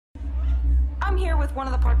I'm here with one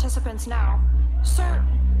of the participants now. Sir,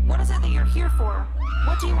 what is it that you're here for?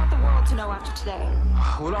 What do you want the world to know after today?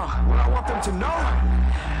 What I want them to know?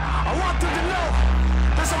 I want them to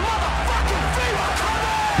know there's a motherfucking fever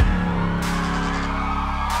coming!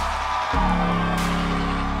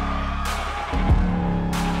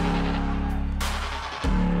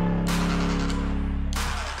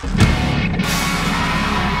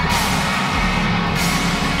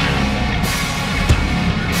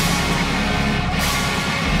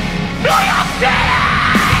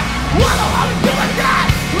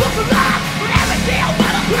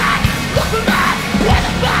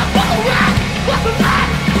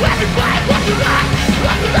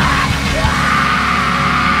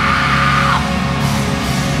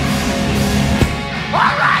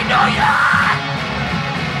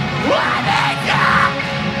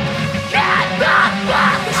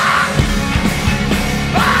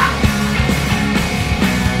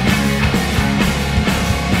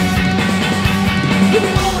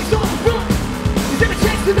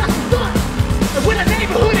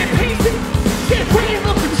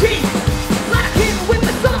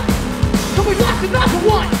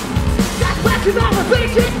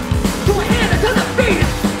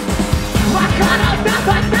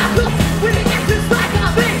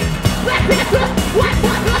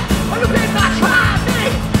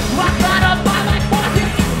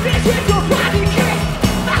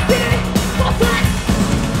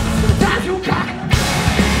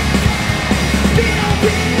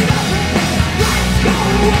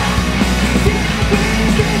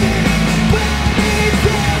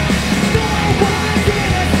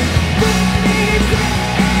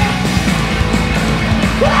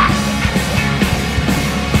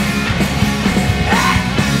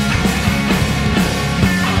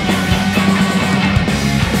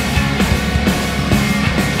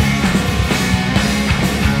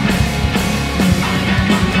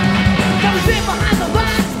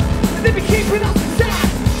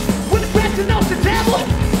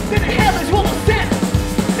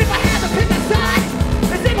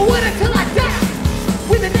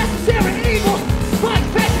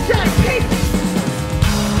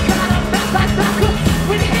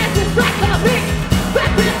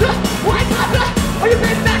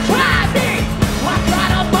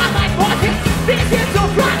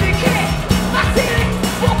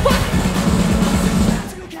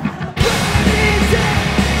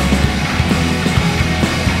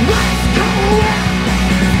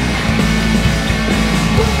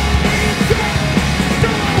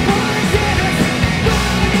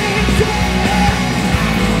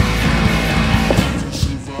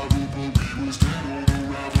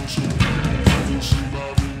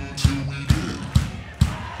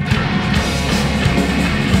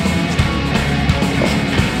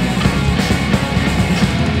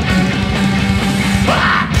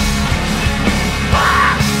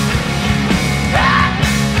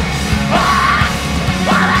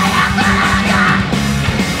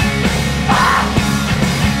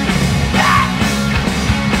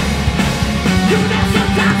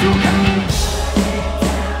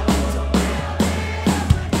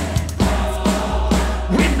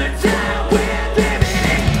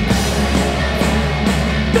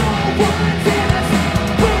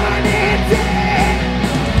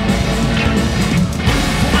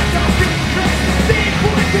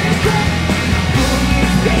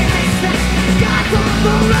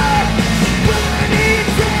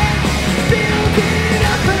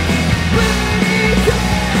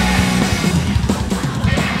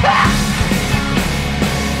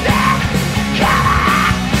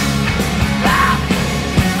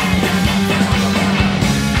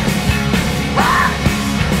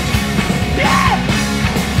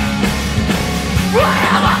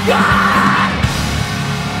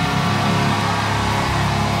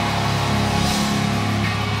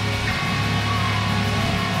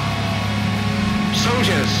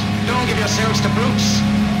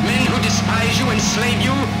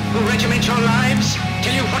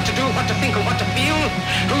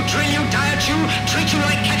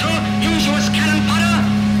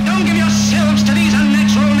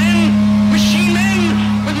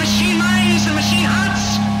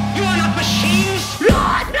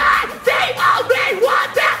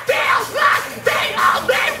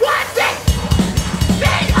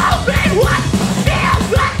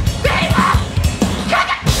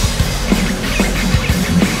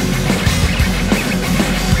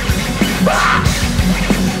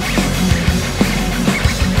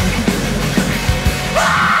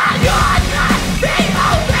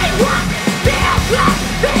 Feel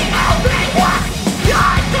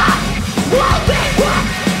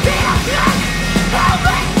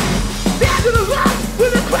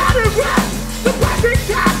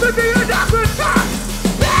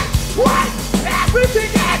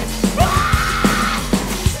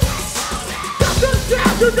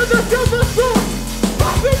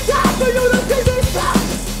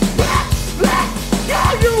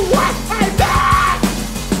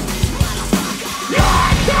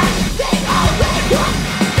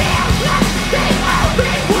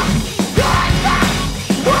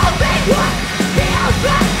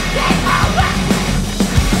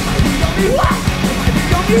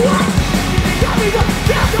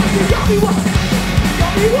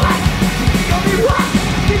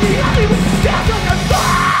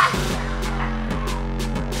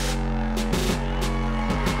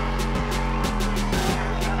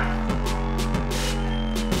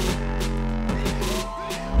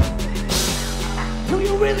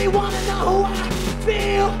really wanna know how I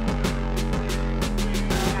feel?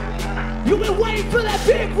 You've been waiting for that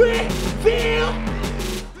big reveal.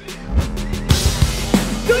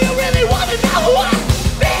 Do you really wanna know how I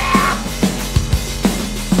feel?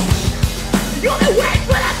 You've been waiting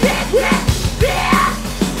for that big reveal.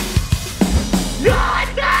 You're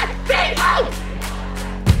not the only.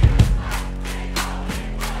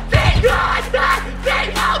 You're not the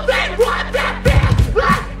only one that feels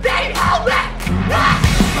like the only one.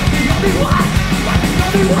 The only one. The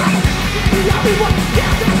only one. The only one.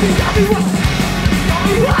 Yeah, that's the only one. The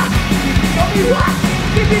only one. The only one.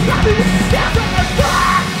 The only one. There's only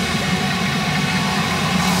one.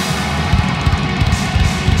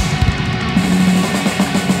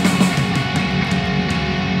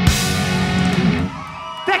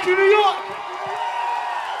 Thank you, New York.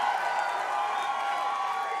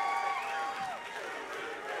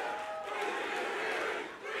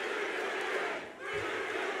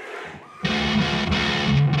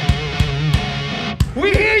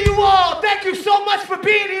 We hear you all. Thank you so much for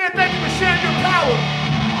being here. Thank you for sharing your power.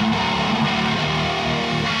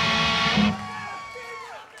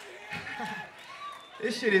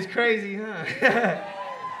 This shit is crazy, huh?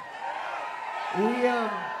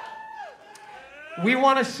 We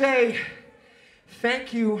want to say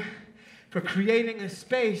thank you for creating a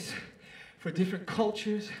space for different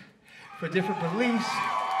cultures, for different beliefs,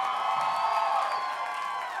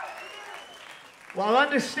 while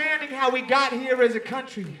understanding how we got here as a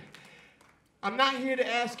country. I'm not here to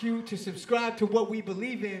ask you to subscribe to what we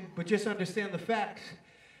believe in, but just understand the facts.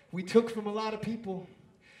 We took from a lot of people,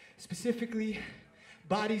 specifically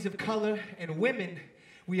bodies of color and women.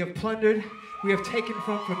 We have plundered, we have taken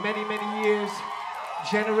from for many, many years,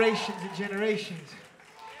 generations and generations.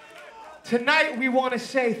 Tonight we want to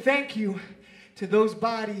say thank you to those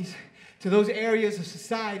bodies, to those areas of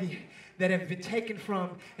society that have been taken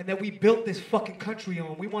from and that we built this fucking country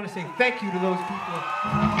on. We want to say thank you to those people.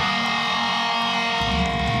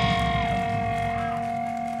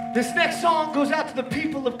 This next song goes out to the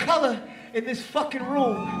people of color in this fucking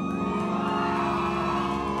room.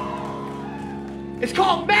 It's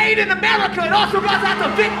called Made in America. It also goes out to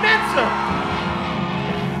Vic Mensa.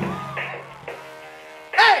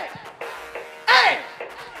 Hey! Hey!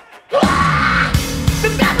 Ah! The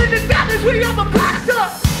melanin balance we have a product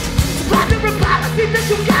of. Popular policy that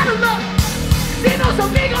you gotta love. Casinos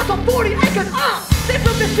amigos on 40 acres, they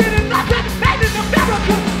from the shit and nothing made in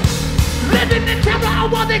America. Living in terror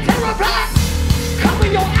while they terrorize. Cover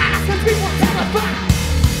your eyes cause we will terrify.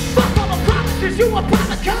 Fuck all the promises you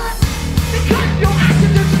apologize. And cut your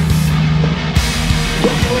actions.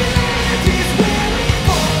 Where we land is where we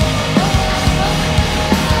fall.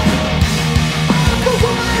 All for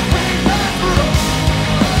one, bring love for all.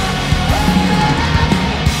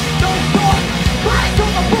 Don't stop, fight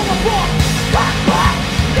on the boulevard. Rock, rock,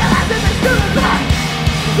 realize that they still alive.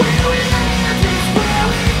 Where we land is where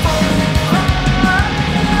we fall.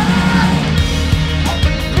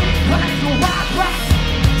 Open the green flags will rise right.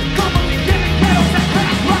 Come on, you're giving ghettos that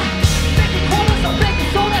crack rock. Making corners of baking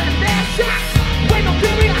soda and their shots. Wait no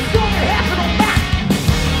theory, I saw it happen on back.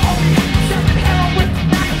 Only 7 heroin,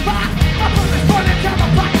 9 to 5. My brother's burning down my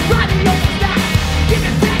pocket, riding over stack. Give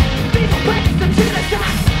it back, leave a breakfast and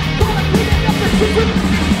genocide. Call it cleaning up the street.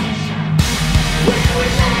 Where we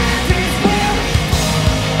land is where we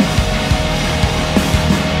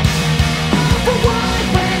all for one,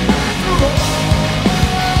 when not for all.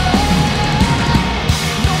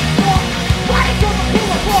 No more, fight on the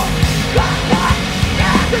boulevard. Rock, rock,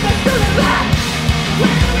 yeah, and they still alive.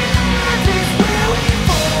 Where we land is where we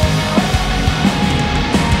fall.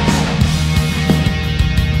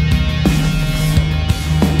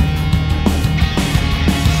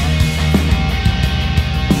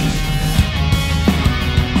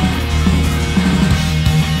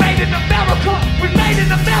 Made in America, we made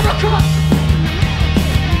in America.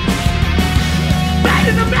 Made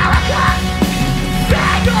in America.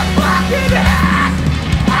 Bag of fucking head.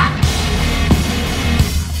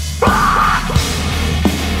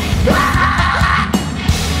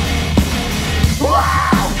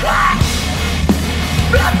 Wow, God.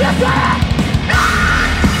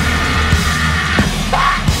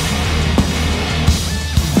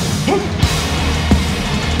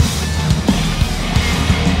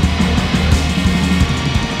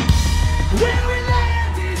 Where we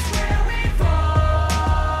land is where we fall.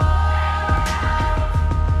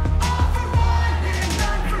 All for one and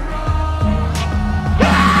none for all.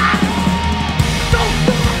 Don't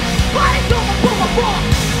stop, fight on the boulevard.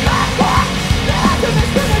 Come on, that's the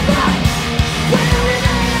best of the night. Where we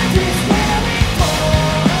land is where we fall.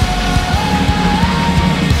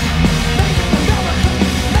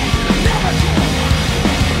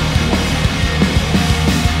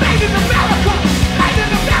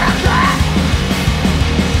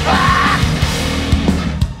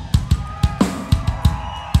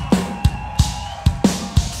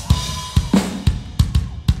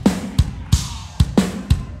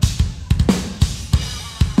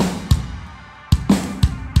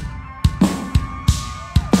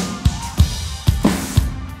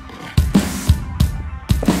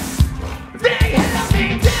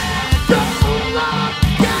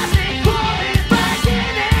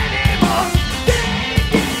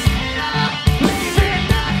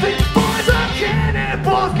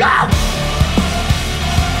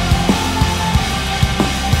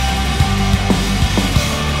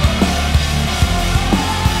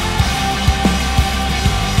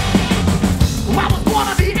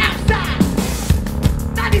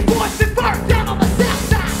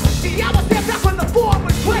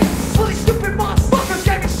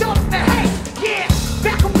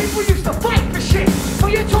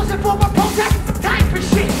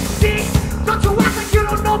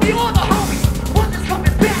 homie or the homies, one that's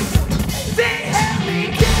coming back. They held me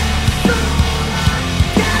down so long,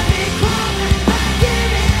 got me crawling, I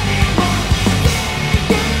can't anymore.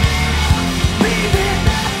 Leaving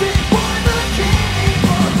nothing for the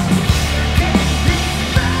cannibals. Can't be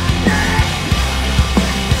Sunday.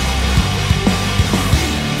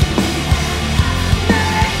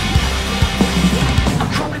 I'm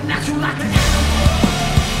coming at you like an animal.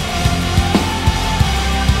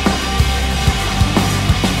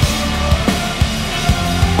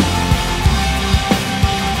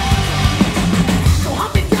 So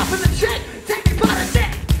hunt me down for the check, take me by the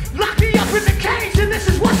neck, lock me up in the cage, and this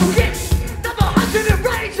is what you get. Never hunted in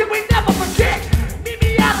rage, and we never forget. Meet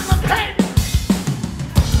me out of the pen.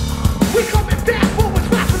 We coming back for what's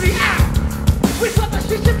rapidly out. We saw the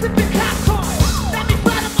shit just in the cop car. Now me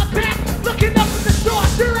flat on my back, looking up at the store,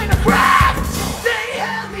 still ain't a crowd. They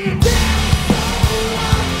held me down so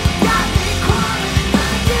long, got me crawling,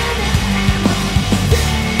 I can't anymore.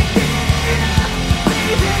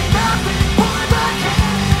 Leaving nothing for the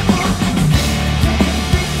cannibals.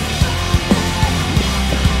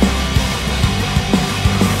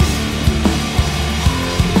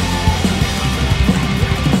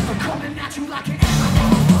 I'm coming at you like an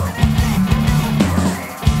animal.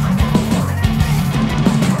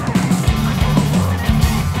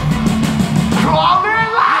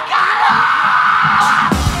 Crawling like a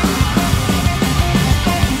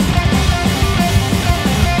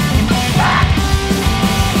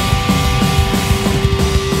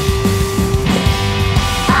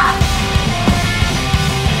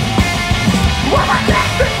What am I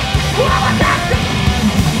dancing? What am I dancing?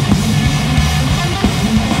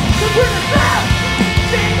 Cause we're the sound.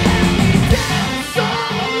 They held me down so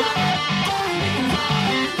long.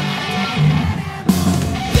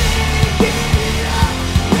 They get up,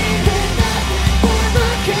 leaving nothing for the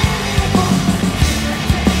cannibals.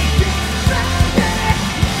 Sunday.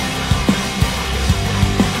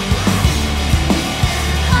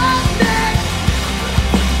 I'm next.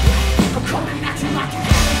 I'm coming at you like an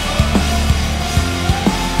animal.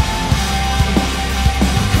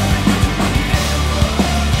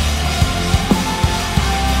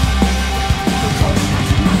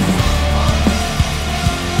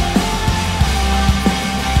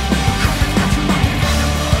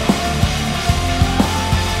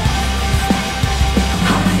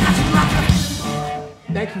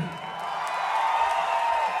 Thank you.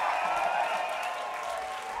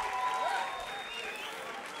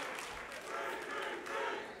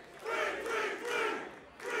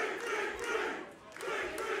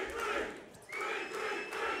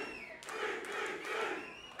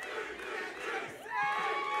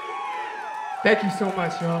 Thank you so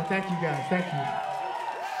much, y'all. Thank you, guys. Thank you.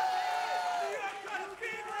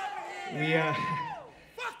 We, Fuck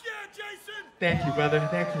yeah, Jason! thank you, brother.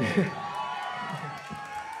 Thank you.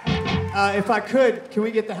 If I could, can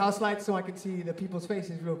we get the house lights so I can see the people's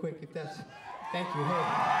faces real quick? If that's, thank you. Hey.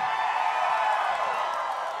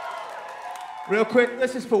 Real quick,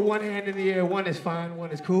 let's just put one hand in the air. One is fine,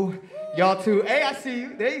 one is cool. Y'all too. Hey, I see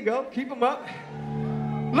you. There you go. Keep them up.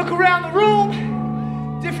 Look around the room.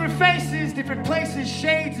 Different faces, different places,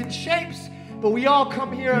 shades and shapes, but we all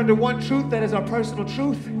come here under one truth that is our personal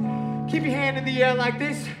truth. Keep your hand in the air like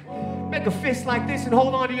this. Make a fist like this and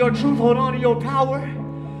hold on to your truth. Hold on to your power.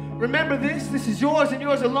 Remember this. This is yours and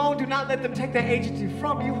yours alone. Do not let them take that agency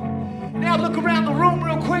from you. Now look around the room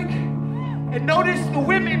real quick and notice the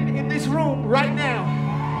women in this room right now.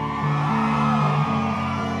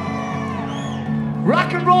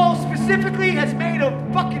 Rock and roll specifically has made a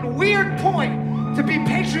fucking weird point to be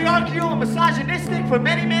patriarchal and misogynistic for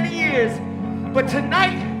many, many years. But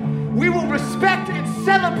tonight, we will respect and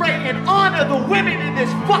celebrate and honor the women in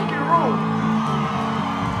this fucking room.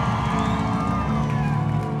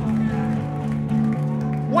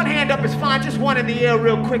 One hand up is fine, just one in the air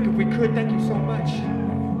real quick if we could. Thank you so much.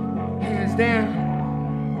 Hands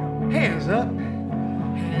down, hands up,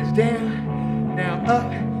 hands down, now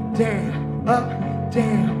up, down, up,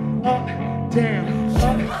 down, up, down,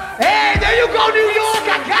 up. Hey, there you go, New York,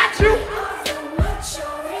 I got you.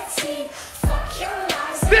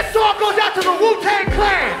 This song goes out to the Wu-Tang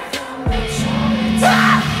Clan.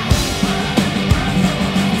 Ah!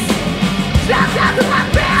 Shout out to my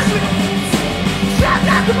family. Shout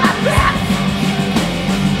out to my family.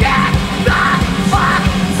 Get the fuck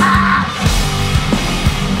out.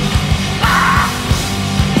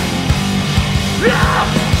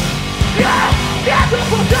 Yeah, don't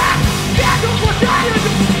put that. Yeah, don't put that.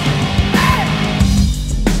 Hey.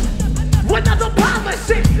 Another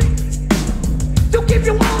policy to give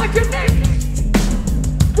you all what you need.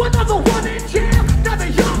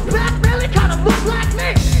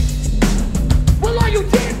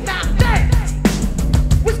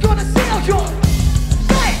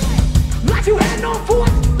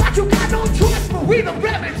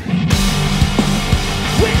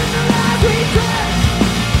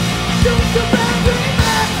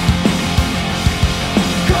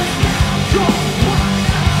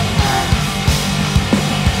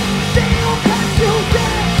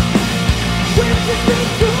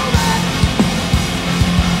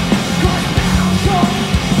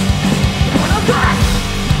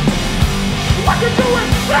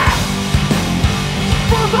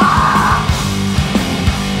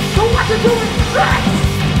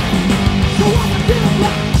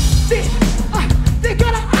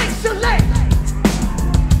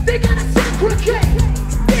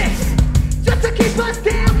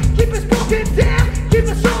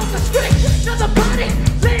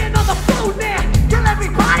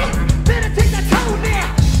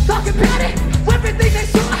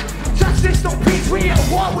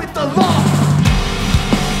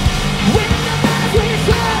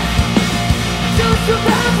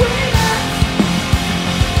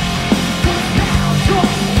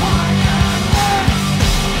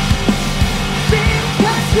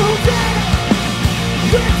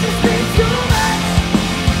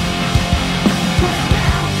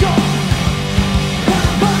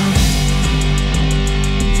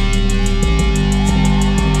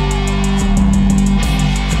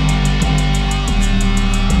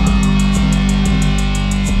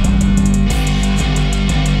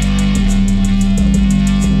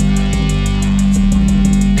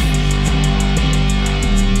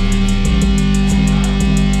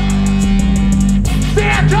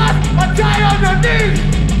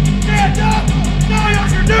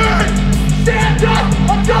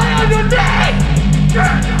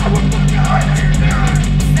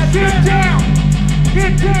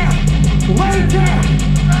 down, lay down,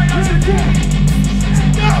 lay down.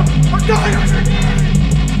 Stand up, I'm dying on your knees.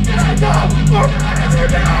 Stand up, I'm dying on your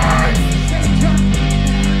knees.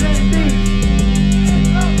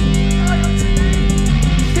 Stand up,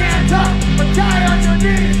 stand up, I'm dying on your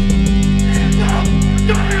knees. Stand up, I'm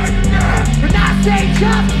dying on your knees. When I say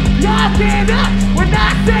jump, y'all get up. When I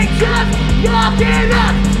say jump, y'all get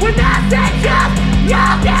up. When I say jump,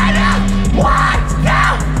 y'all get up. 1, 2,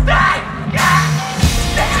 3, yeah!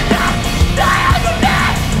 Stand up, die on your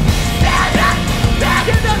knees. Stand up, back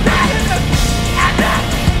in the bed. Stand up,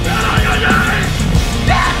 die on your knees.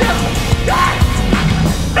 Stand up, die.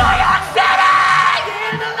 New York City!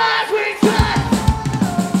 In the lives we touch,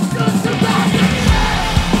 just survive the night.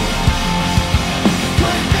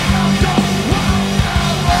 'Cause they don't want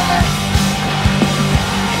us.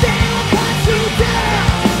 They will cut you down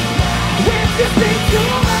if you think too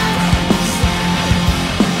much.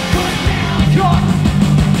 'Cause now you're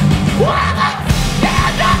woman.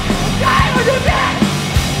 Stand up, die on your knees.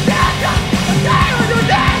 Stand up, die on your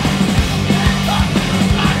knees. Stand up,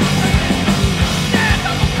 die on your knees. Stand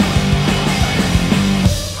up.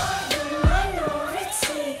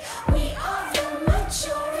 Minority, we are the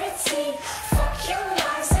majority. Fuck your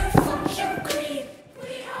lies and fuck your greed.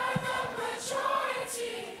 We are the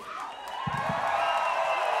majority.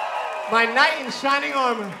 My knight in shining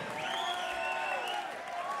armor.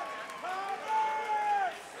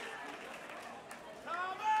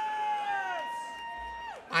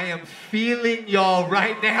 I am feeling y'all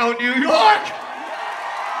right now, New York!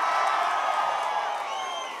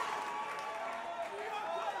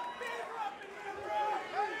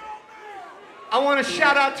 I want to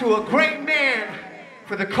shout out to a great man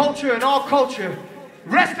for the culture and all culture.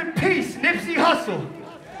 Rest in peace, Nipsey Hussle.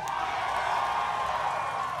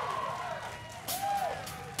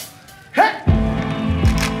 Hey!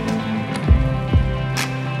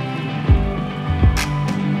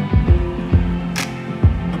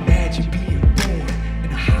 Imagine being born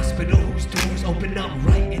in a hospital whose doors open up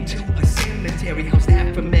right into a cemetery. How's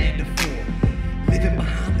that for metaphor? Living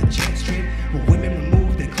behind the jet strip where women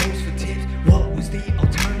remove their clothes for tips. What was the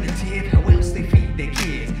alternative? How else they feed their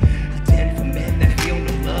kids? A den for men that feel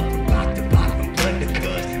no love from block to block, from blood to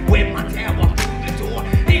guts. When my dad walked through the door,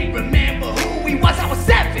 didn't remember who he was. I was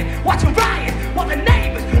 7, watching riots while the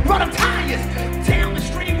neighbors run up tires. Down the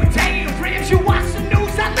street with daydreams, you watch the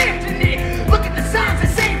news, I lived in it. Look at the signs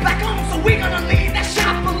that say black owned, so we gonna leave that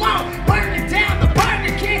shop alone. Burning down the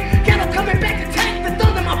Burger King, ghetto coming back to take the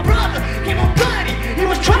thunder. My brother came on bloody, he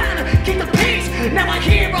was trying to keep the peace. Now I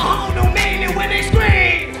hear a whole new meaning when they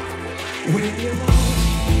scream. When you're lost,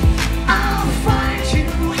 I'll find you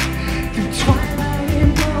through twilight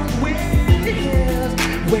and dark winds.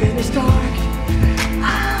 When it's dark,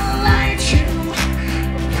 I'll light you.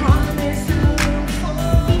 I promise I will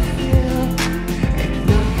fulfill. And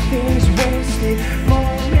nothing's wasted.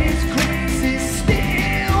 Moments, grace is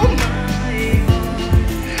still my heart.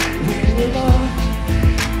 When you're lost,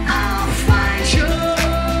 I'll find you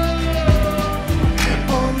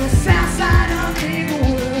on the south side of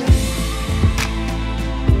Inglewood.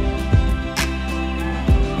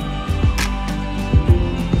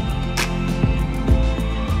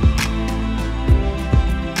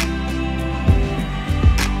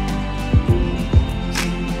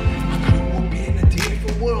 I grew up in a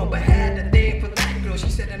different world, but had a thing for that girl. She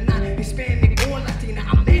said I'm not Hispanic or Latina,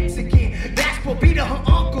 I'm Mexican. That's what Peter, her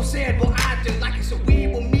uncle said. Well, I just like it, so we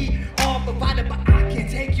will meet all provided, but I can't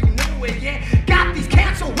take you nowhere yet. Got these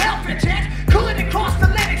canceled welfare checks, couldn't cross the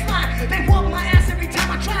Lennox line. They whooped my ass every time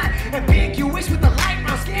I tried. Ambiguous with the light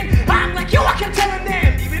brown skin. I'm like you, I kept telling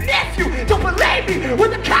them, even if you don't believe me, when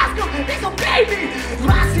the cops come, there's a baby.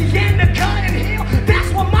 Hacienda, Cutting Hill, that's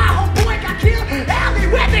where my homeboy got killed. Abbey,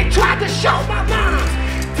 where they tried to show my moms.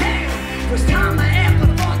 Damn, first time I ever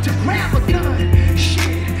thought to grab a gun.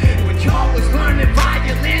 Shit, when y'all was learning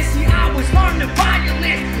violence, see, I was learning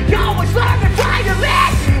violence. Y'all was learning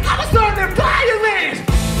violence, I was learning violence.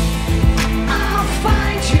 I'll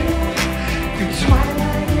find you through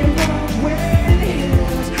twilight and dark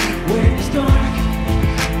winds. When it's dark,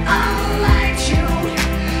 I'll light you.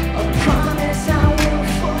 I promise I will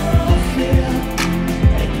fulfill.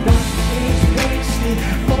 And nothing's wasted.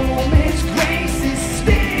 Moments, grace is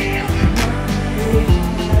still my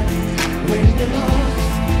heart. When you're lost,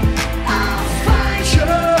 I'll find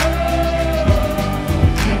you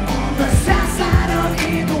on the south side of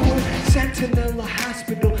Inglewood. Sentinel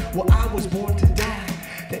Hospital, where I was born to die.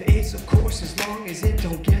 That is, of course, as long as it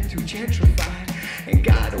don't get too gentrified. Ain't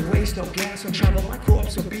gotta waste no gas on travel. My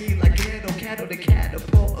corpse will be like ghetto cattle to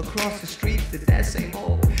catapult across the street to that same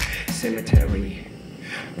old cemetery.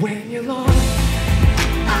 When you're lost,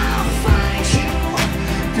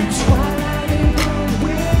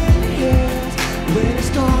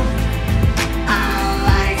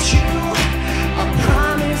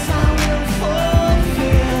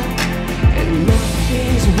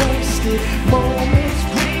 wasted moments,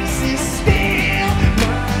 races still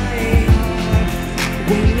my heart.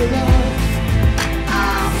 When you love,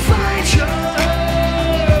 I'll find you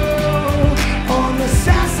on the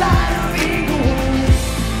south side of Inglewood.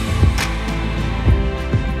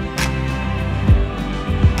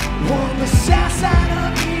 On the south side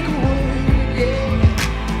of Inglewood, yeah.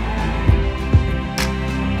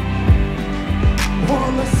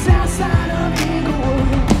 On the south side of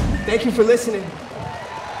Inglewood. Thank you for listening.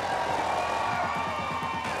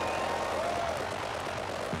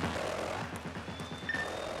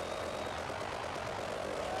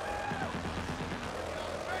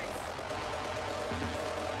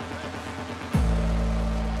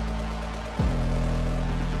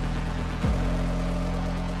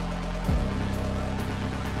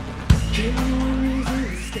 Give me one reason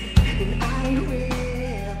to stay, and I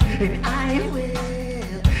will,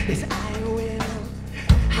 yes I will.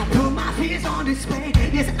 I put my fears on display,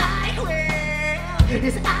 yes I will,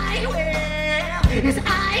 yes I will, yes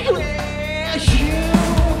I will. You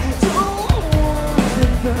don't want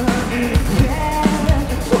the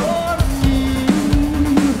best for me,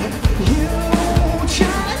 you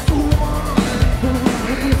just want the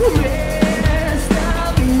rest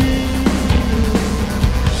of me.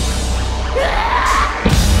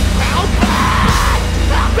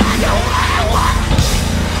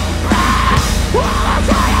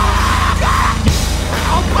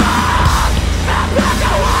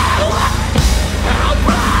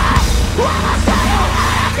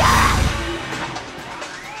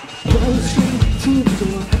 Run straight to the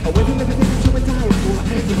door, away from everything that you were dying for.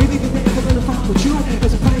 You really think that I'm gonna fuck with you?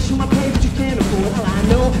 There's a price you might pay that you can't afford. Oh, I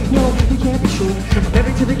know, no, you can't be sure. I'm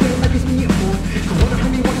married to the game like it's me or more. I wanna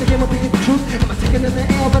hurt me once again, I'll be the truth. I'm gonna take another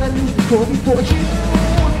L, but I need the score before you.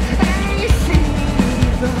 And you see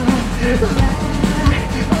the light of me.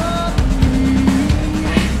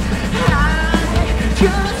 I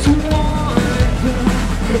just want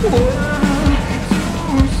the world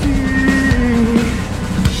to see.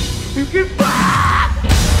 You can fuck,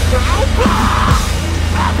 how far,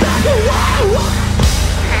 I'm back away.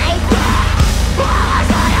 How far, I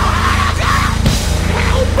say you wanna go.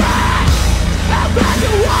 How far, I'm back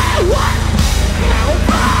away. How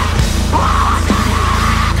far, I say you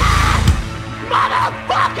wanna go.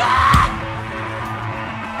 Motherfucker!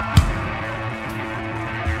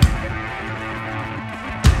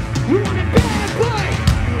 You want it bad, boy?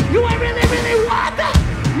 You ain't really want that?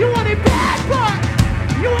 You want it bad, boy?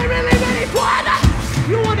 You ain't really want that?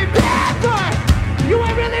 You want it bad, boy? You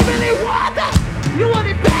ain't really want that? You want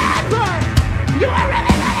it bad, boy? You ain't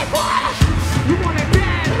really want it? You want it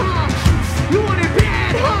bad, huh? You want it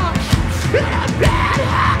bad, huh? You want it bad,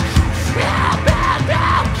 huh? Yeah, bad,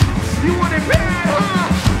 now. You want it bad, huh?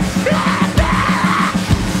 Yeah, bad, huh?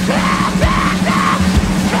 Yeah, bad, now.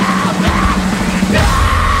 Yeah, bad, now.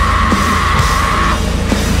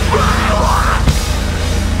 What I want.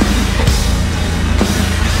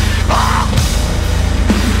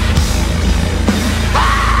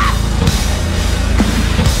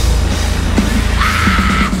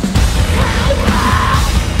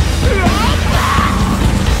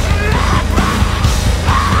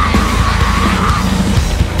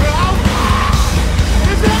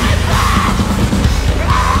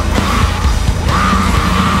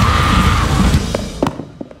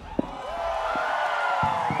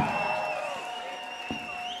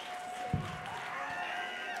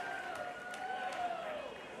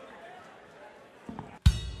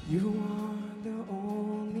 You are the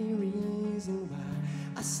only reason why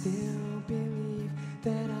I still believe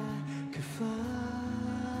that I could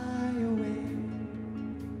fly away,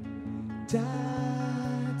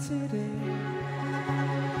 die today,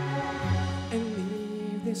 and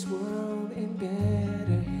leave this world in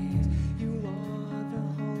better hands. You are the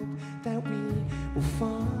hope that we will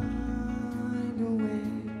find a way,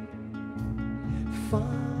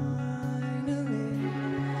 finally.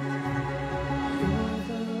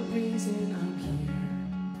 I'm here.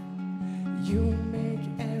 You make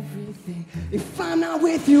everything. If I'm not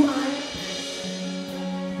with you,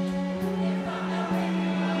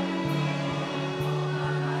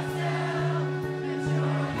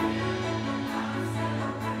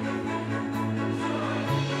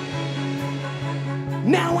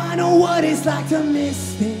 now I know what it's like to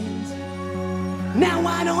miss things. Now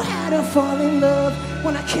I know how to fall in love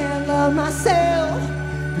when I can't love myself.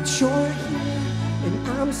 But you're here. And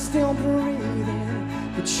I'm still breathing,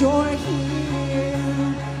 but you're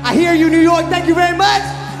here. I hear you, New York. Thank you very much.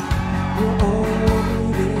 Your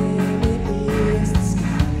only limit is the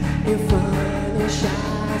sky. If running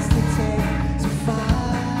shots to take so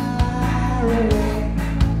far away,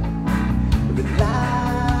 but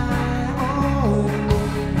life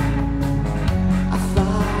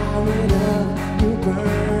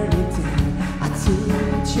burn it down. I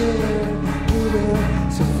teach you we will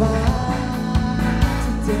survive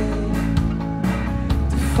today.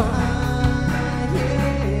 Define me.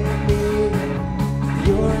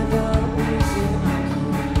 You're the reason I'm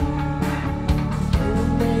here. You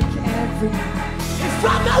make every. It's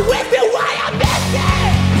from the with you why I'm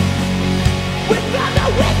missing. Without the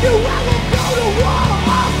with you I will go to war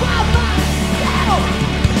all by myself.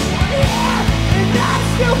 Yeah, and I'm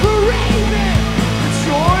still craving the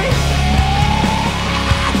joy.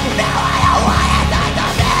 Now I know why I thought the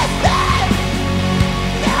mistake.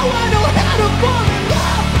 Now I know how to fall in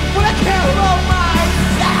love when I care about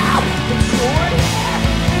myself. The joy,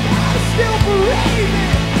 and I'm still craving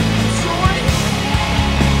the joy.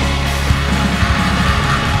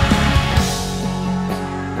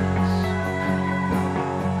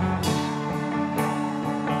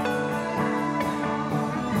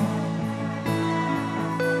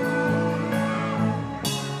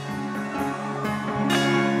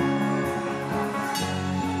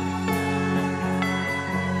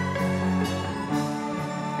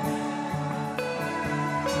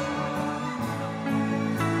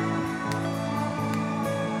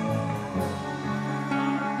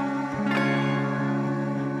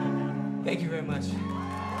 Thank you very much.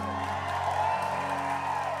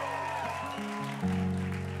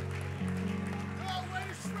 Oh, way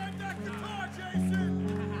to shred that guitar, Jason!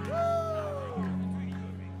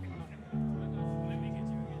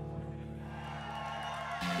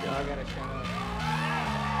 Yo, I gotta shout out.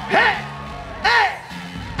 Hey! Hey!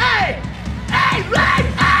 Hey! Hey! Hey!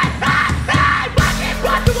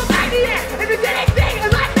 Run to a maniac! And if anything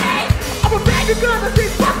is like me, I'm a bag of guns that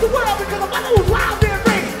sees fuck the world because I'm always wild and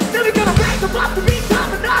free. Never gonna break the box to be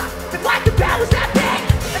tough enough to fight the powers that be.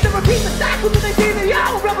 And then repeat the cycle till they see the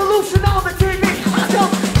old revolution on the TV. I'll go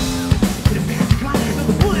with a fancy gun, till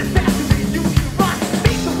the bullet faster than you can run.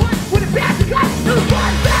 Meet the one with a fancy gun, till the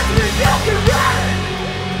bullet faster than you can run.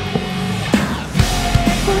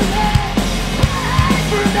 For me,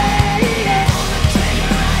 for me, yeah.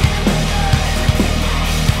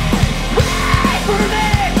 For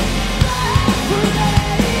me, for me,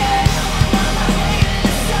 yeah.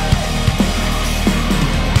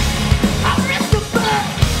 I risk the blood,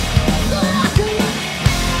 so I can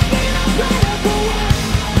better go on.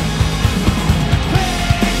 Pray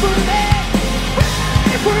for me,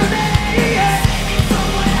 yeah.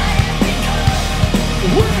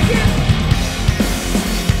 Work it.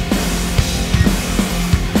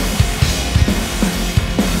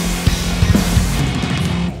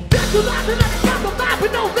 That's a lot of nothing got the vibe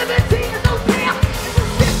with no liberty and no care.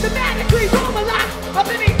 Systematically normalized of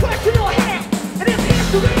any question or hand. And if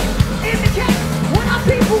history indicates what our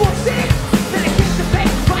people will see, then it gets the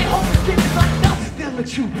face right home and get it like enough, they'll let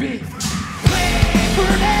you be. Pray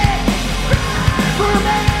for me,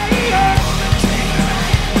 yeah.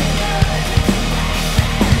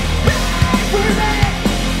 Pray for me,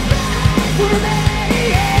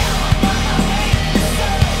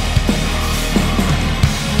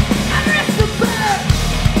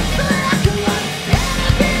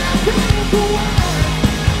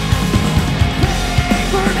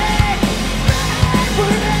 yeah.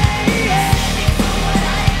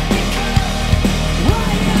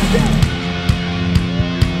 Yeah.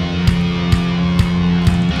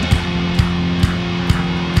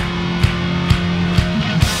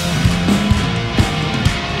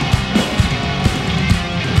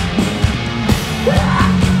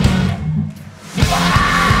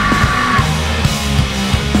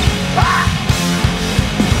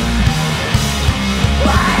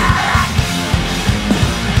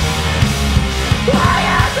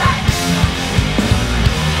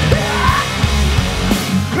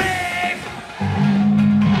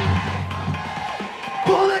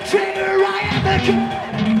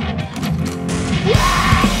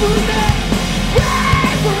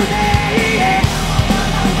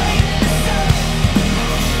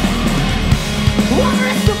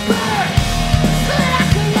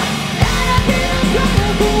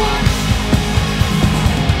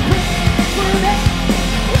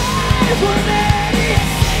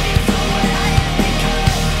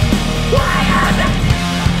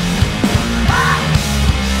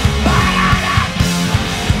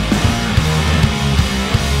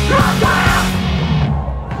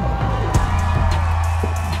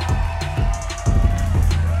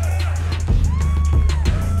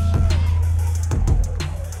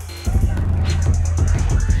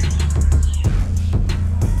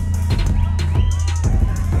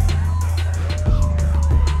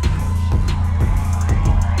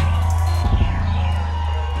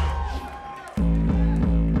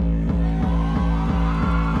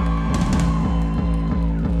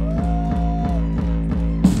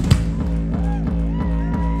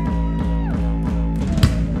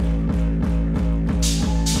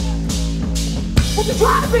 Just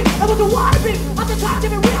trying to be, I wasn't want to be. I'm just trying to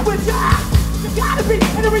be real with ya. You gotta be,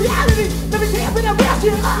 and the reality, let me see if it arrest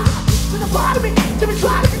you. There's a part of me, let me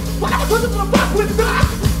try to be. When I was looking for a fuck with me.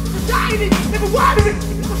 Society, never wanted me.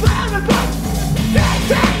 It's a plan of the can't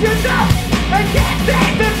take you know, I can't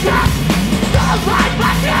take the trust. Don't fight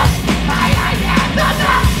myself, I ain't had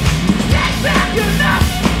enough. Can't take you know,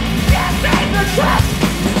 can't take the trust.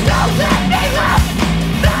 Don't let me love,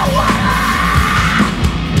 no one.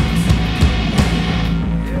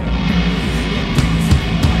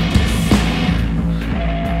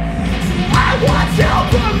 I want to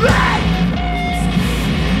believe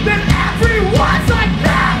that everyone's like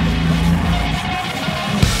that.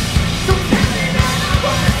 So tell me that I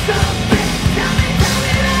want something. Tell me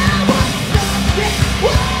that I want something.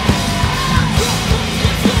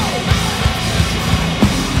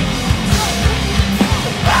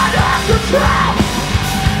 Out of control.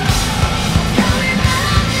 Tell me that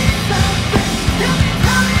I need something. Tell me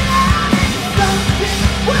that I need something.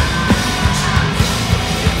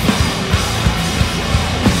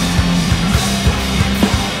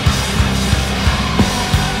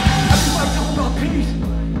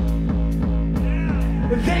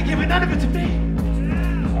 They ain't giving none of it to me.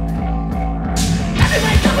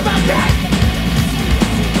 Everybody talk about that.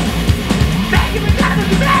 They ain't giving none of it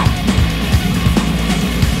to me.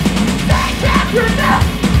 They can't enough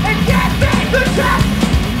and can't make the trust.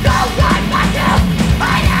 Don't like myself.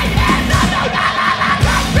 I ain't had no. They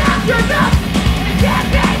can't enough and can't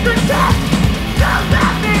make the trust. Don't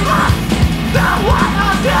let me lost. Don't want to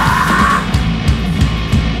die.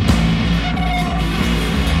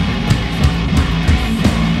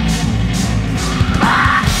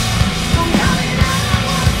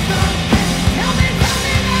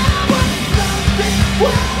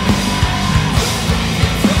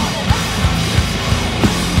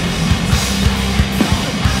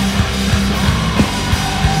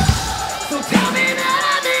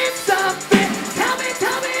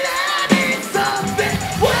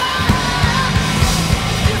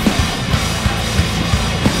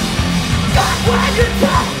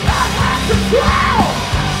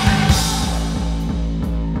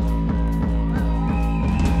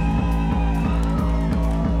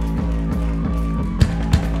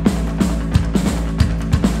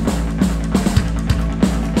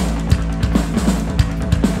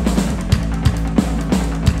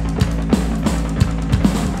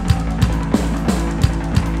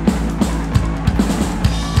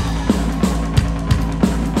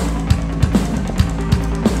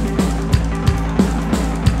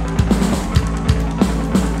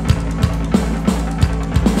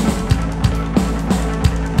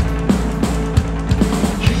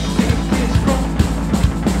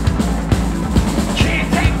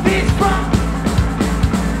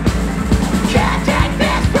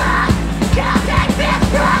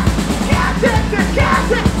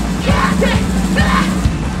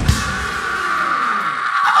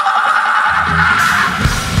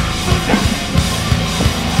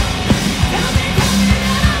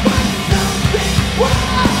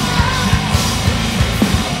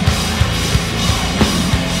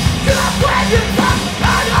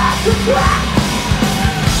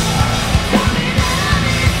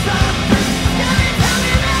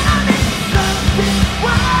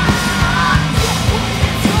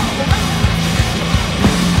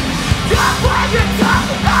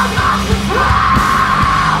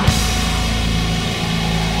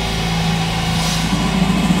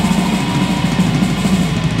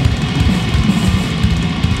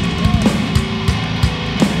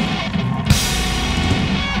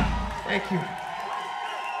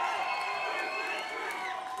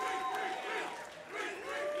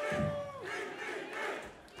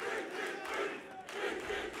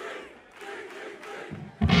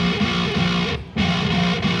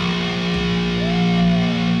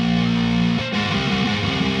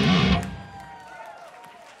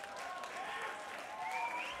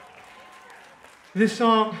 This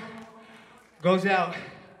song goes out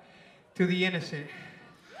to the innocent.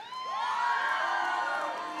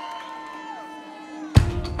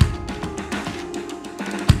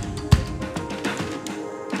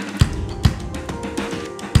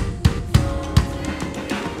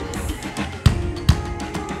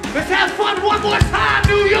 Let's have fun one more time,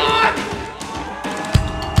 New York!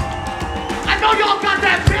 I know y'all got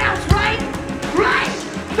that bounce, right? Right?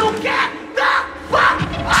 So get the fuck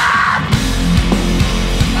up!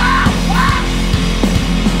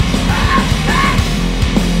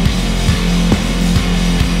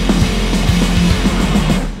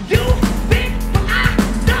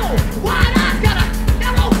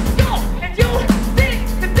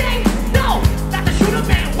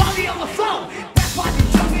 That's why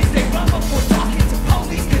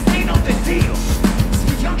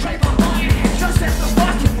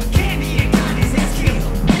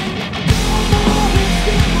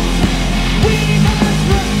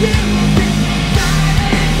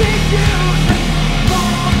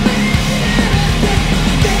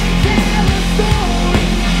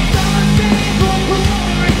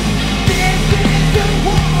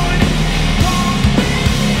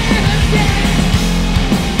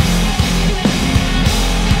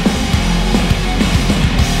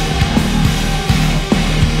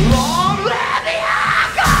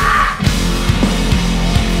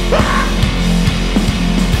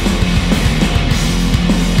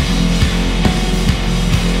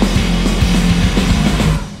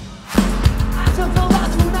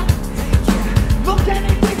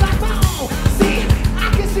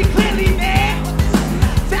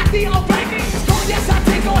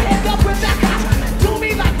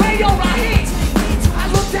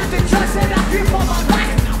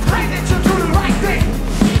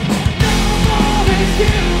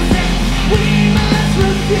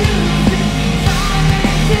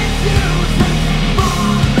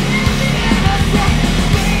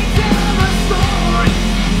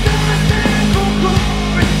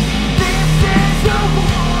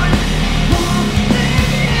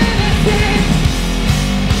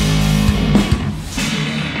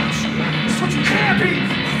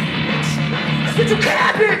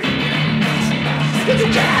Cause you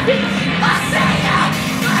can't be, I say it,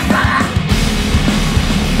 my brother.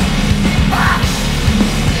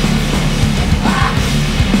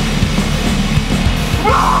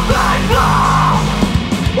 Wrong, right, wrong.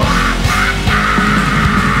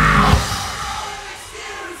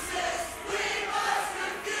 Excuses, we must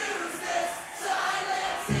refuse this.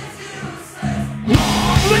 Silence is useless.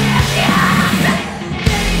 Wrong with you.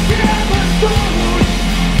 They never told.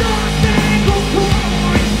 Nothing will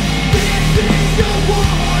hold. This is your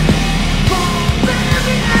word. From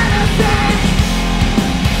very innocent.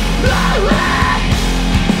 Alright.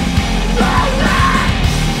 Alright.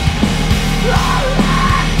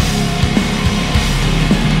 Alright.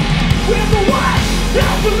 We're the ones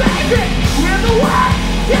that believe it. We're the ones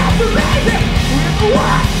that believe it. We're the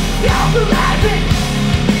ones that believe it.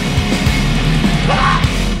 Ah!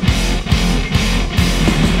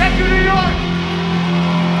 Thank you, New York.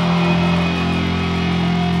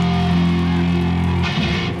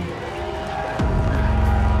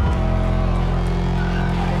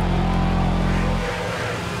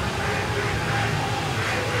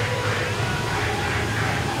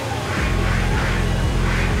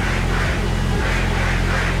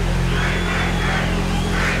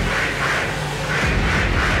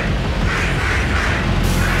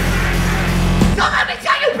 So let me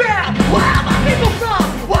tell you, Bill, where are my people from?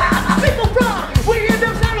 Where are my people from? We in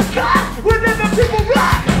them sound of God, we're in them people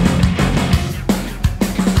rock.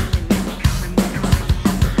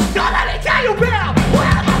 So let me tell you, Bill, where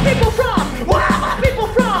are my people from? Where are my people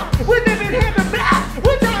from? We live in hand and mouth,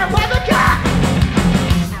 we're tired by the God.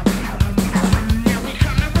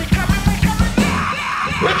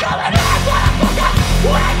 We're coming in, motherfucker!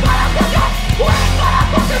 We're motherfucker! We're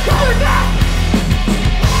motherfucker coming back!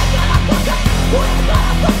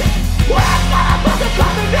 We're motherfucker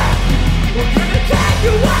coming back! We're gonna take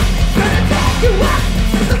you up! Gonna take you up!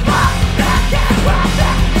 It's the fuck that can't run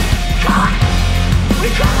back! Come on! We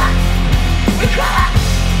come! We come!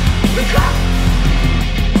 We come!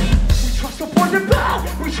 We trust the boys and bow!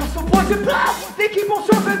 We trust the boys and bow! They keep on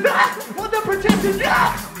serving us while they're protecting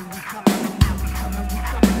us!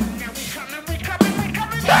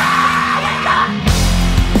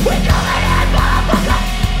 We're coming in, motherfucker!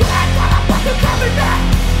 We're motherfucker coming back!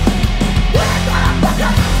 We're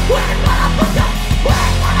motherfucker! We're motherfucker! We're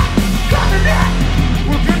motherfucker coming back!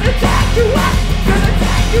 We're gonna take you up! Gonna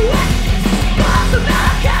take you up! Cause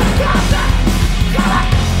America comes back! Come on!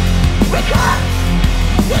 We come!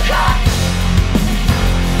 We come!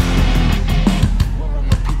 Where are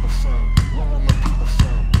my people from? Where are my people from?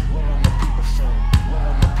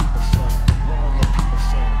 Where are my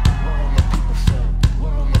people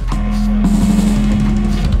from? Where are my people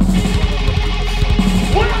from?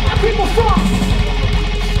 Where are my people from? Where are my people from?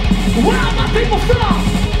 Where are my people from? Where are my people from?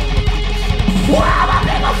 Where are my people from? Where are my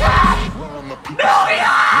people from? New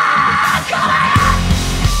York! Coming in!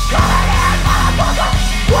 Coming in, motherfucker!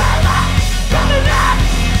 We're not coming in!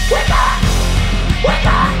 Wake up! Wake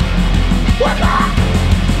up! Wake up!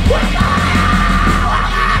 Wake up! We're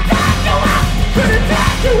gonna take you up! Gonna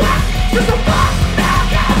take you up! Just a fuck now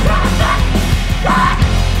get from us! Right!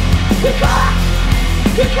 We got!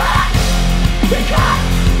 We got! We got!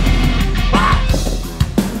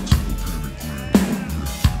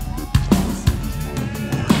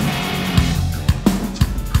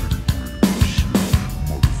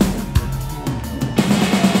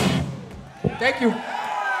 Thank you.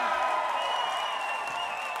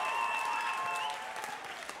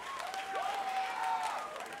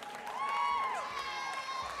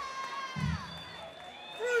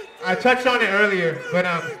 I touched on it earlier, but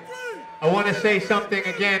I want to say something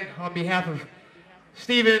again on behalf of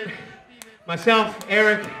Steven, myself,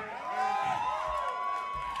 Eric,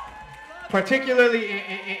 particularly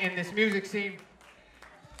in this music scene.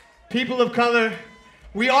 People of color,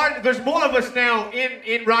 there's more of us now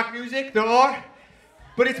in rock music, there are,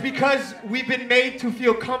 but it's because we've been made to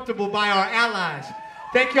feel comfortable by our allies.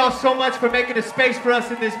 Thank y'all so much for making a space for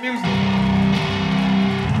us in this music.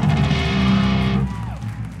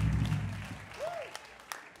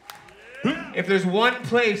 If there's one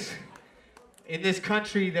place in this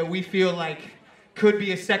country that we feel like could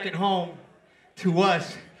be a second home to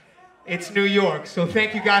us, it's New York. So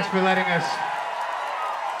thank you guys for letting us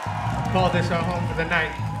call this our home for the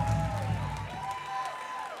night.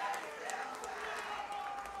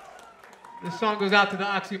 This song goes out to the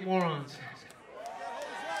oxymorons.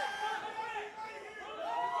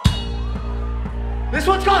 This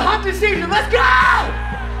one's called Hunting Season. Let's go!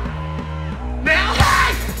 Now,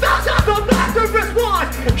 hey, those are the murderous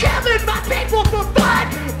ones, killing my people for fun.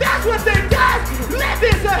 That's what they do. Live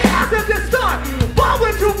is a hazardous start.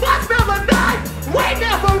 Blowing too much melanite. We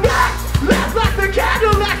never left, left like the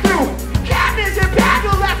candle left you. Cabinets and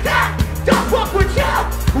panel left out. Don't fuck with you.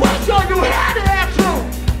 We show you how to act true.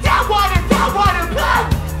 Down white and blue. Down white and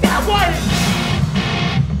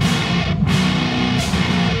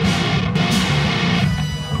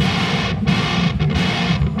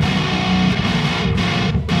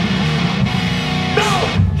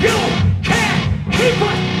you can't keep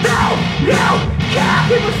us down. You can't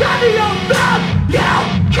keep us under your thumb. You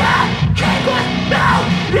can't keep us down.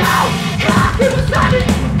 You can't keep us under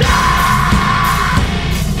your thumb.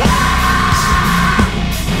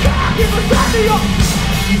 Can't keep us under your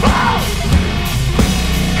thumb.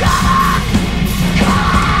 Come on.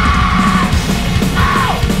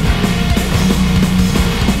 Out.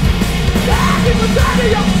 Can't keep us under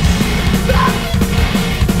your thumb.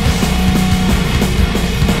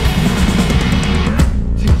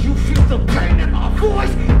 The pain in my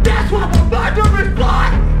voice, that's why my murder is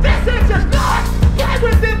blind. This is just noise. Play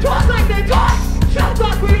with them toys like they toys. Show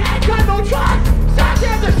like we ain't got no choice. Such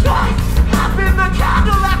as the choice. Hop in the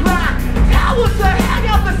Cadillac line. Tell us to hang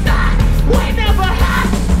out the side. We never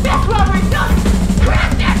had. That's why we done.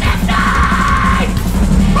 Christmas at night.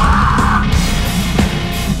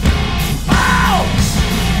 Oh!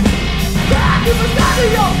 God, give us out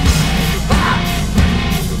of your.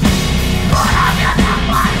 Put up your neck,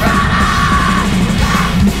 my brother.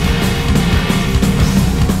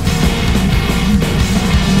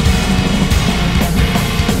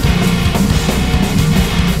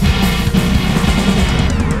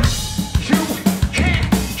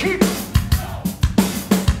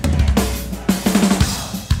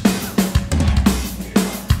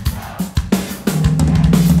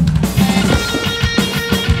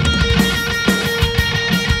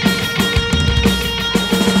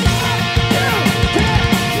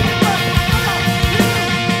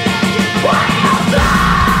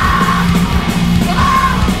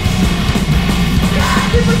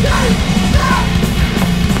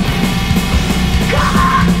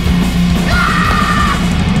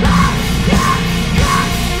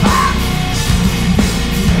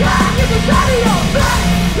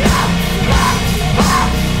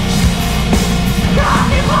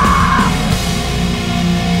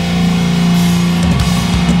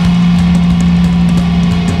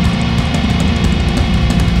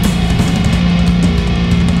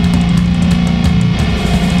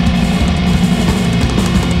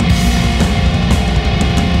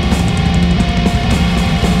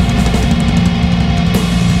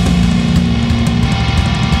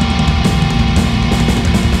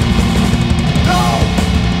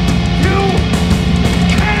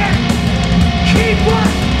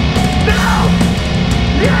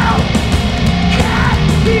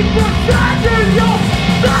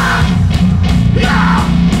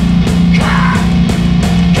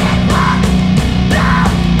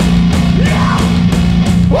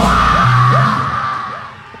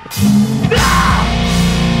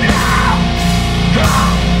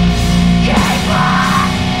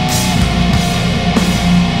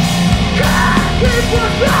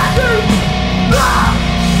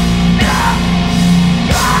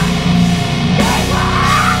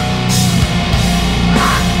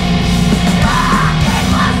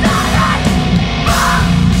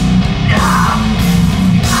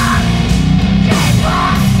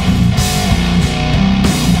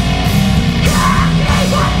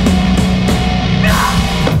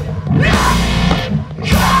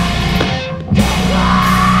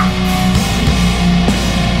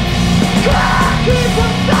 Keep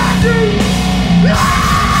on standing!